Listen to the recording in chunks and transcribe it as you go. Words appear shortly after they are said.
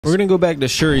We're gonna go back to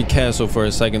Shuri Castle for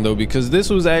a second though, because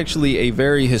this was actually a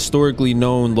very historically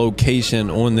known location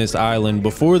on this island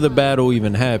before the battle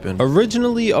even happened.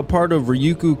 Originally a part of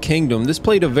Ryukyu Kingdom, this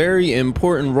played a very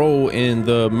important role in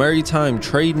the maritime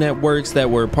trade networks that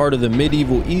were part of the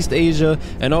medieval East Asia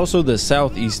and also the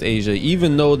Southeast Asia,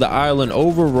 even though the island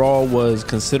overall was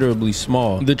considerably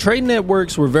small. The trade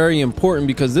networks were very important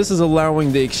because this is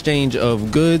allowing the exchange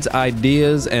of goods,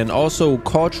 ideas, and also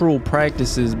cultural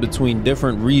practices between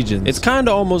different regions. It's kind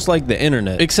of almost like the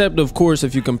internet, except of course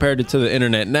if you compared it to the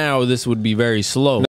internet now, this would be very slow.